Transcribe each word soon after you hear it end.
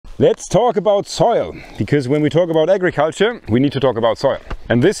Let's talk about soil, because when we talk about agriculture, we need to talk about soil.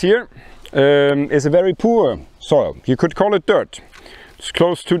 And this here is a very poor soil. You could call it dirt. It's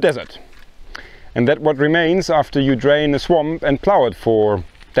close to desert. And that's what remains after you drain a swamp and plow it for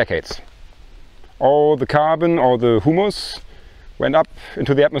decades. All the carbon or the humus went up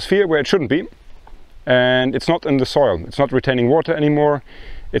into the atmosphere where it shouldn't be. And it's not in the soil. It's not retaining water anymore.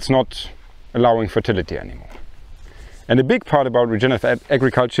 It's not allowing fertility anymore. And a big part about regenerative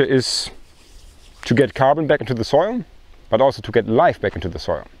agriculture is to get carbon back into the soil, but also to get life back into the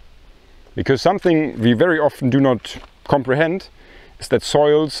soil. Because something we very often do not comprehend is that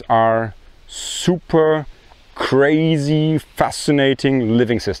soils are super crazy, fascinating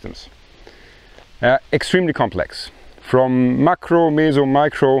living systems. Extremely complex. From macro, meso,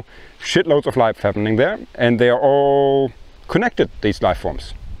 micro, shitloads of life happening there, and they are all connected, these life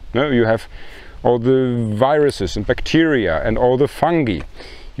forms. You have all the viruses and bacteria and all the fungi.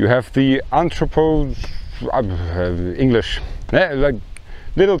 You have the English, like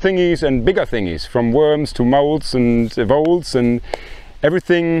little thingies and bigger thingies, from worms to molds and voles, and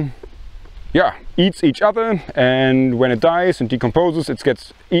everything eats each other, and when it dies and decomposes, it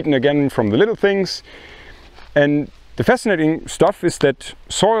gets eaten again from the little things. And the fascinating stuff is that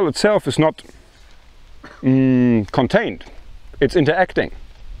soil itself is not contained. It's interacting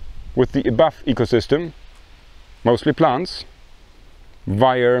with the above ecosystem, mostly plants,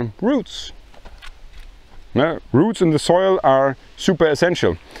 via roots. Roots in the soil are super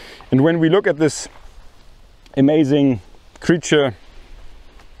essential. And when we look at this amazing creature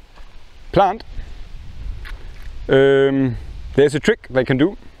plant, there's a trick they can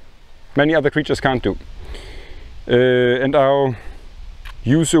do many other creatures can't do. And I'll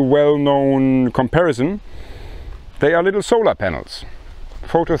use a well-known comparison. They are little solar panels.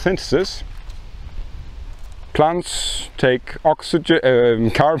 Photosynthesis. Plants take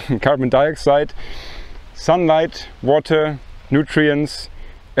oxygen, carbon dioxide, sunlight, water, nutrients,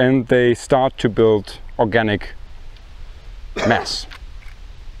 and they start to build organic mass.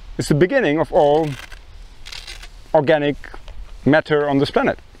 It's the beginning of all organic matter on this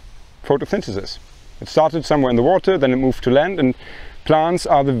planet. Photosynthesis. It started somewhere in the water, then it moved to land, and plants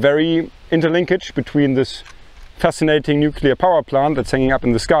are the very interlinkage between this fascinating nuclear power plant that's hanging up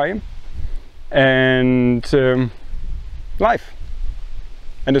in the sky and life.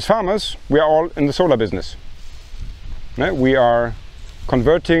 And as farmers, we are all in the solar business. We are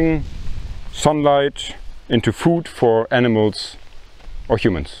converting sunlight into food for animals or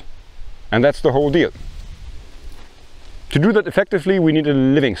humans. And that's the whole deal. To do that effectively, we need a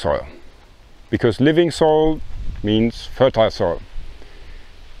living soil. Because living soil means fertile soil.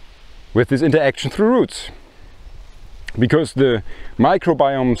 With this interaction through roots. Because the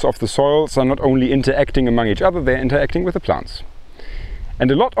microbiomes of the soils are not only interacting among each other, they're interacting with the plants. And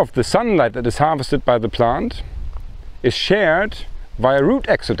a lot of the sunlight that is harvested by the plant is shared via root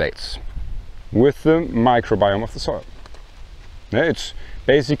exudates with the microbiome of the soil. It's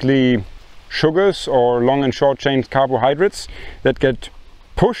basically sugars or long and short chain carbohydrates that get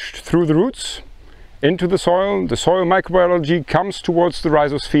pushed through the roots into the soil. The soil microbiology comes towards the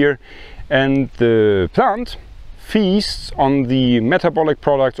rhizosphere, and the plant feasts on the metabolic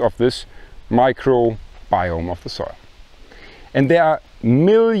products of this microbiome of the soil. And there are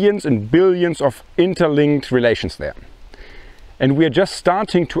millions and billions of interlinked relations there. And we are just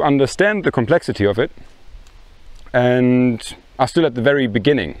starting to understand the complexity of it, and are still at the very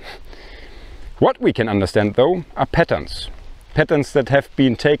beginning. What we can understand though are patterns. Patterns that have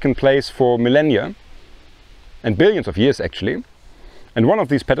been taken place for millennia and billions of years actually. And one of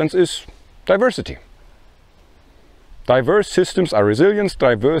these patterns is diversity. Diverse systems are resilient,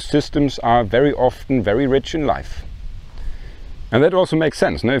 diverse systems are very often very rich in life. And that also makes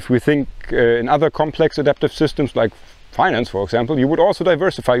sense. If we think in other complex adaptive systems like finance, for example, you would also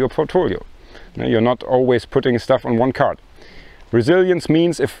diversify your portfolio. You're not always putting stuff on one card. Resilience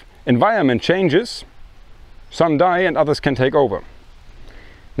means if environment changes, some die and others can take over.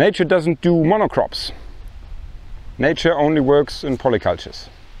 Nature doesn't do monocrops. Nature only works in polycultures.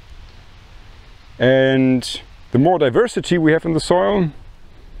 And the more diversity we have in the soil,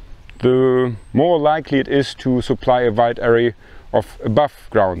 the more likely it is to supply a wide array of above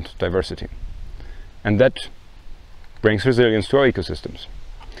ground diversity. And that brings resilience to our ecosystems.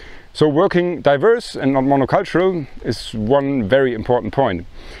 So working diverse and not monocultural is one very important point.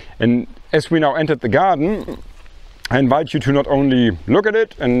 And as we now entered the garden, I invite you to not only look at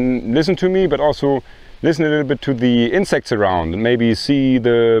it and listen to me, but also listen a little bit to the insects around, and maybe see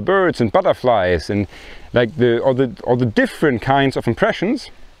the birds and butterflies and like all the different kinds of impressions.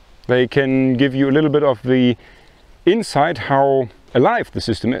 They can give you a little bit of the insight how alive the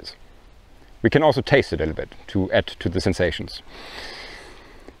system is. We can also taste it a little bit to add to the sensations.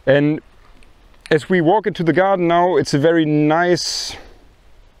 And as we walk into the garden now, it's a very nice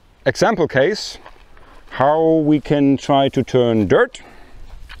example case how we can try to turn dirt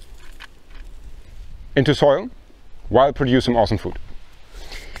into soil while producing awesome food.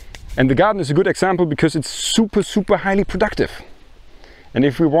 And the garden is a good example because it's super highly productive. And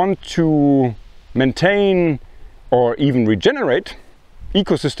if we want to maintain or even regenerate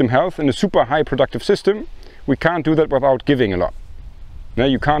ecosystem health in a super high productive system, we can't do that without giving a lot. Now,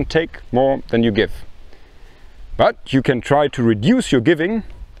 you can't take more than you give. But you can try to reduce your giving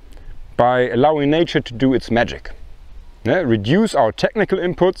by allowing nature to do its magic. Reduce our technical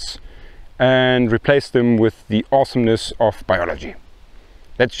inputs and replace them with the awesomeness of biology.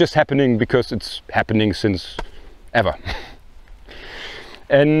 That's just happening because it's happening since ever.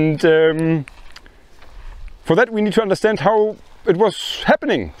 And for that we need to understand how it was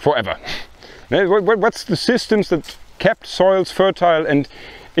happening forever. What's the systems that kept soils fertile and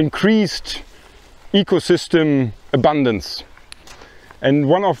increased ecosystem abundance? And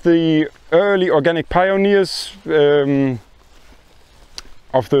one of the early organic pioneers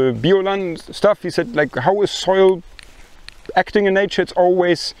of the bioland stuff, he said, like, how is soil acting in nature? It's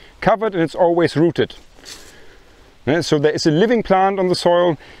always covered and it's always rooted. So there is a living plant on the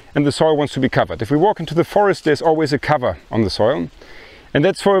soil and the soil wants to be covered. If we walk into the forest, there's always a cover on the soil, and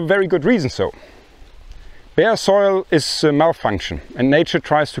that's for a very good reason. So bare soil is a malfunction and nature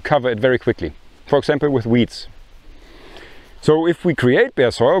tries to cover it very quickly, for example with weeds. So if we create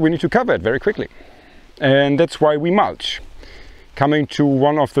bare soil, we need to cover it very quickly, and that's why we mulch. Coming to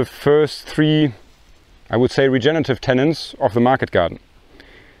one of the first three, I would say, regenerative tenets of the market garden.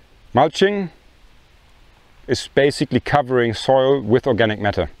 Mulching is basically covering soil with organic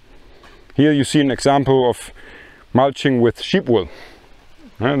matter. Here you see an example of mulching with sheep wool.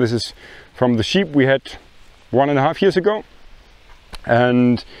 This is from the sheep we had 1.5 years ago,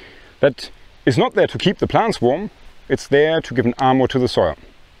 and that is not there to keep the plants warm, it's there to give an armor to the soil.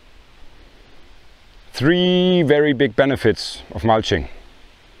 3 very big benefits of mulching.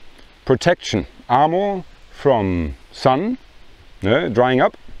 Protection, armor from sun, drying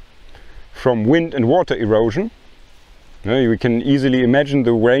up, from wind and water erosion. You can easily imagine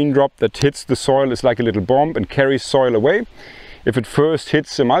the raindrop that hits the soil is like a little bomb and carries soil away. If it first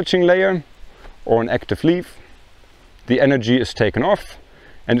hits a mulching layer or an active leaf, the energy is taken off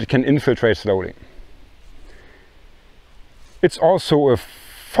and it can infiltrate slowly. It's also a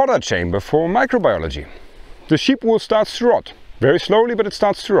fodder chamber for microbiology. The sheep wool starts to rot, very slowly, but it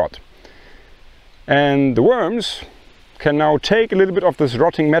starts to rot. And the worms can now take a little bit of this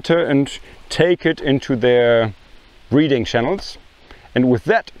rotting matter and take it into their breeding channels, and with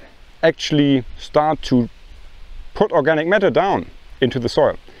that actually start to put organic matter down into the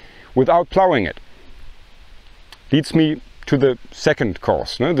soil without plowing it. Leads me to the second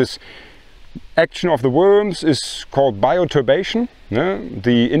cause. This action of the worms is called bioturbation,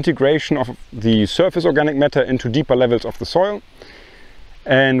 the integration of the surface organic matter into deeper levels of the soil.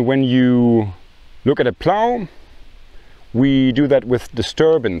 And when you look at a plow, we do that with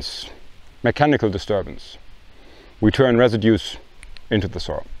disturbance, mechanical disturbance. We turn residues into the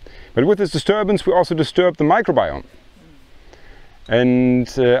soil. But with this disturbance we also disturb the microbiome. And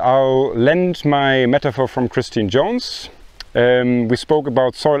I'll lend my metaphor from Christine Jones. We spoke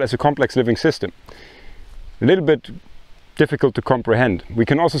about soil as a complex living system. A little bit difficult to comprehend. We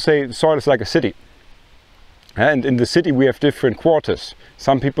can also say soil is like a city. And in the city we have different quarters.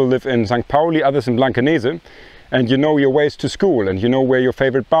 Some people live in St. Pauli, others in Blankenese. And you know your ways to school, and you know where your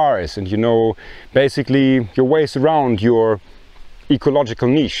favorite bar is, and you know basically your ways around your ecological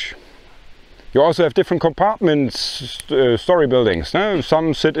niche. You also have different compartments, story buildings.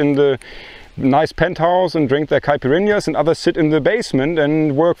 Some sit in the nice penthouse and drink their caipirinhas, and others sit in the basement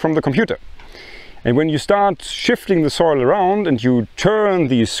and work from the computer. And when you start shifting the soil around and you turn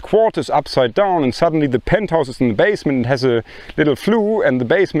these quarters upside down, and suddenly the penthouse is in the basement and has a little flu, and the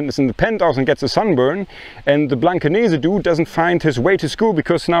basement is in the penthouse and gets a sunburn, and the Blankenese dude doesn't find his way to school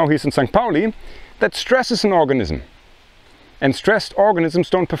because now he's in St. Pauli, that stresses an organism. And stressed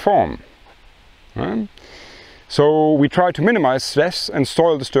organisms don't perform. So we try to minimize stress and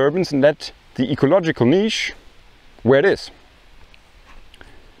soil disturbance and let the ecological niche where it is.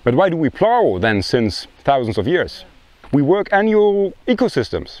 But why do we plow then since thousands of years? We work annual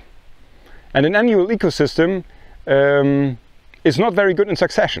ecosystems. And an annual ecosystem is not very good in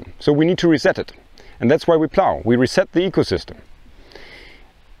succession. So we need to reset it. And that's why we plow. We reset the ecosystem.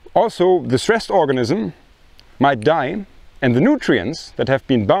 Also, the stressed organism might die, and the nutrients that have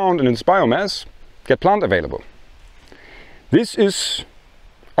been bound in its biomass get plant available. This is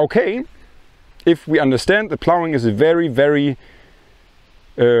okay if we understand that plowing is a very, very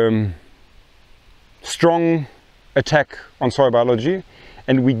strong attack on soil biology,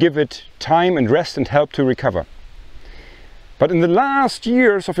 and we give it time and rest and help to recover. But in the last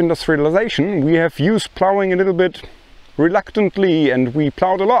years of industrialization, we have used plowing a little bit reluctantly, and we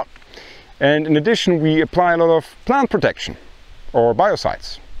plowed a lot. And in addition, we apply a lot of plant protection or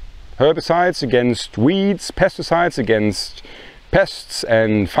biocides. Herbicides against weeds, pesticides against pests,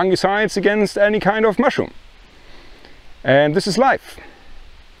 and fungicides against any kind of mushroom. And this is life.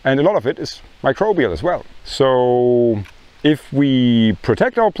 And a lot of it is microbial as well. So if we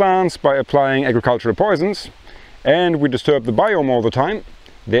protect our plants by applying agricultural poisons and we disturb the biome all the time,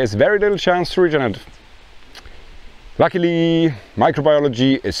 there's very little chance to regenerate. Luckily,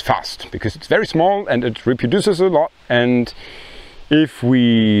 microbiology is fast because it's very small and it reproduces a lot. And if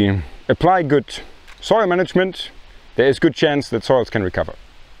we apply good soil management, there is good chance that soils can recover.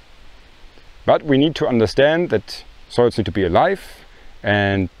 But we need to understand that soils need to be alive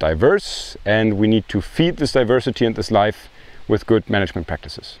and diverse, and we need to feed this diversity and this life with good management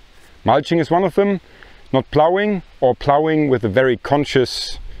practices. Mulching is one of them, not plowing, or plowing with a very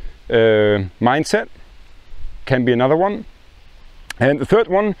conscious mindset can be another one. And the third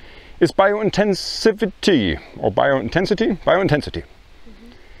one is biointensity or biointensity.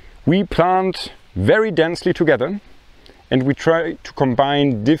 We plant very densely together, and we try to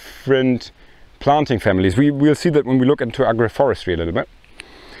combine different planting families. We'll see that when we look into agroforestry a little bit.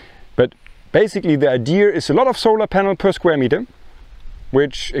 But basically the idea is a lot of solar panel per square meter,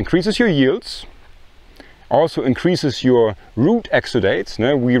 which increases your yields, also increases your root exudates.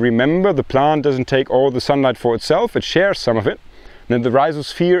 Now, we remember the plant doesn't take all the sunlight for itself, it shares some of it. And then the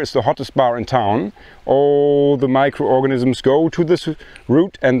rhizosphere is the hottest bar in town. All the microorganisms go to this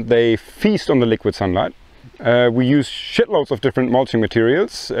root and they feast on the liquid sunlight. We use shitloads of different mulching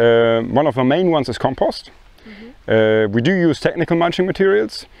materials. One of the main ones is compost. We do use technical mulching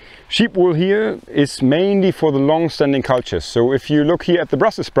materials. Sheep wool here is mainly for the long-standing cultures. So if you look here at the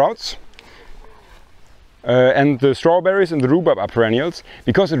Brussels sprouts and the strawberries and the rhubarb are perennials,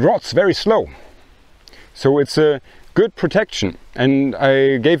 because it rots very slow. So it's a good protection. And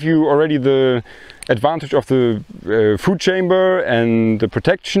I gave you already the advantage of the food chamber and the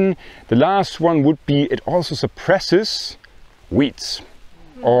protection. The last one would be it also suppresses weeds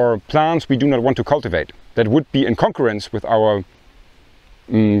or plants we do not want to cultivate. That would be in concurrence with our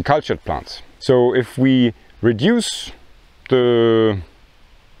cultured plants. So if we reduce the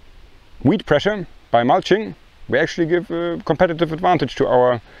weed pressure by mulching, we actually give a competitive advantage to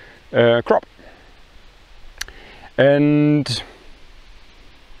our crop. And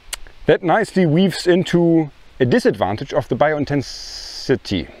that nicely weaves into a disadvantage of the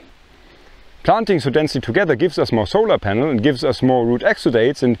biointensity. Planting so densely together gives us more solar panel and gives us more root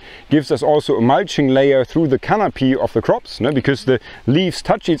exudates and gives us also a mulching layer through the canopy of the crops, because the leaves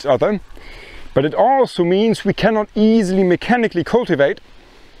touch each other. But it also means we cannot easily mechanically cultivate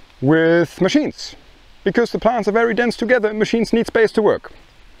with machines, because the plants are very dense together and machines need space to work.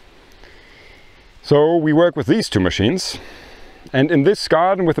 So we work with these two machines. And in this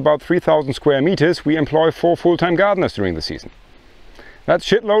garden with about 3,000 square meters, we employ 4 full-time gardeners during the season. That's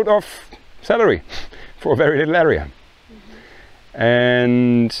a shitload of salary for a very little area.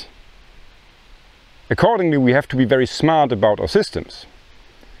 And accordingly, we have to be very smart about our systems.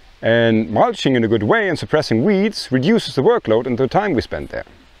 And mulching in a good way and suppressing weeds reduces the workload and the time we spend there.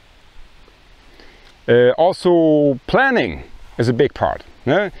 Also, planning is a big part.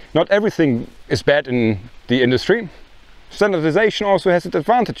 Not everything is bad in the industry. Standardization also has its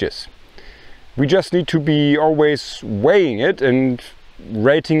advantages. We just need to be always weighing it and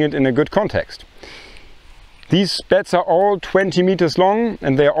rating it in a good context. These beds are all 20 meters long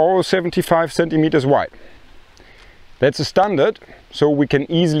and they are all 75 centimeters wide. That's a standard, so we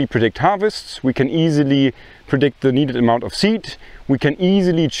can easily predict harvests, we can easily predict the needed amount of seed, we can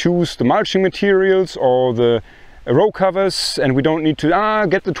easily choose the mulching materials or the row covers, and we don't need to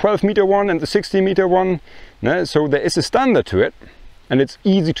get the 12-meter one and the 60-meter one. So there is a standard to it, and it's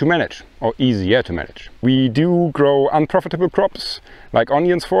easy to manage, or easier to manage. We do grow unprofitable crops, like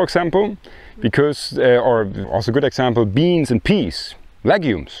onions for example, because, or also a good example, beans and peas,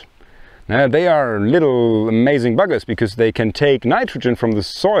 legumes. They are little amazing buggers because they can take nitrogen from the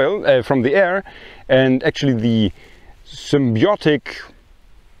soil, from the air, and actually the symbiotic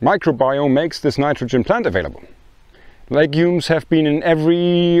microbiome makes this nitrogen plant available. Legumes have been in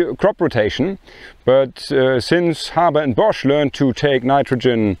every crop rotation, but since Haber and Bosch learned to take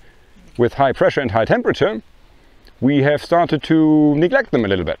nitrogen with high pressure and high temperature, we have started to neglect them a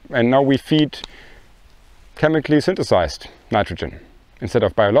little bit. And now we feed chemically synthesized nitrogen instead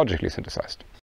of biologically synthesized.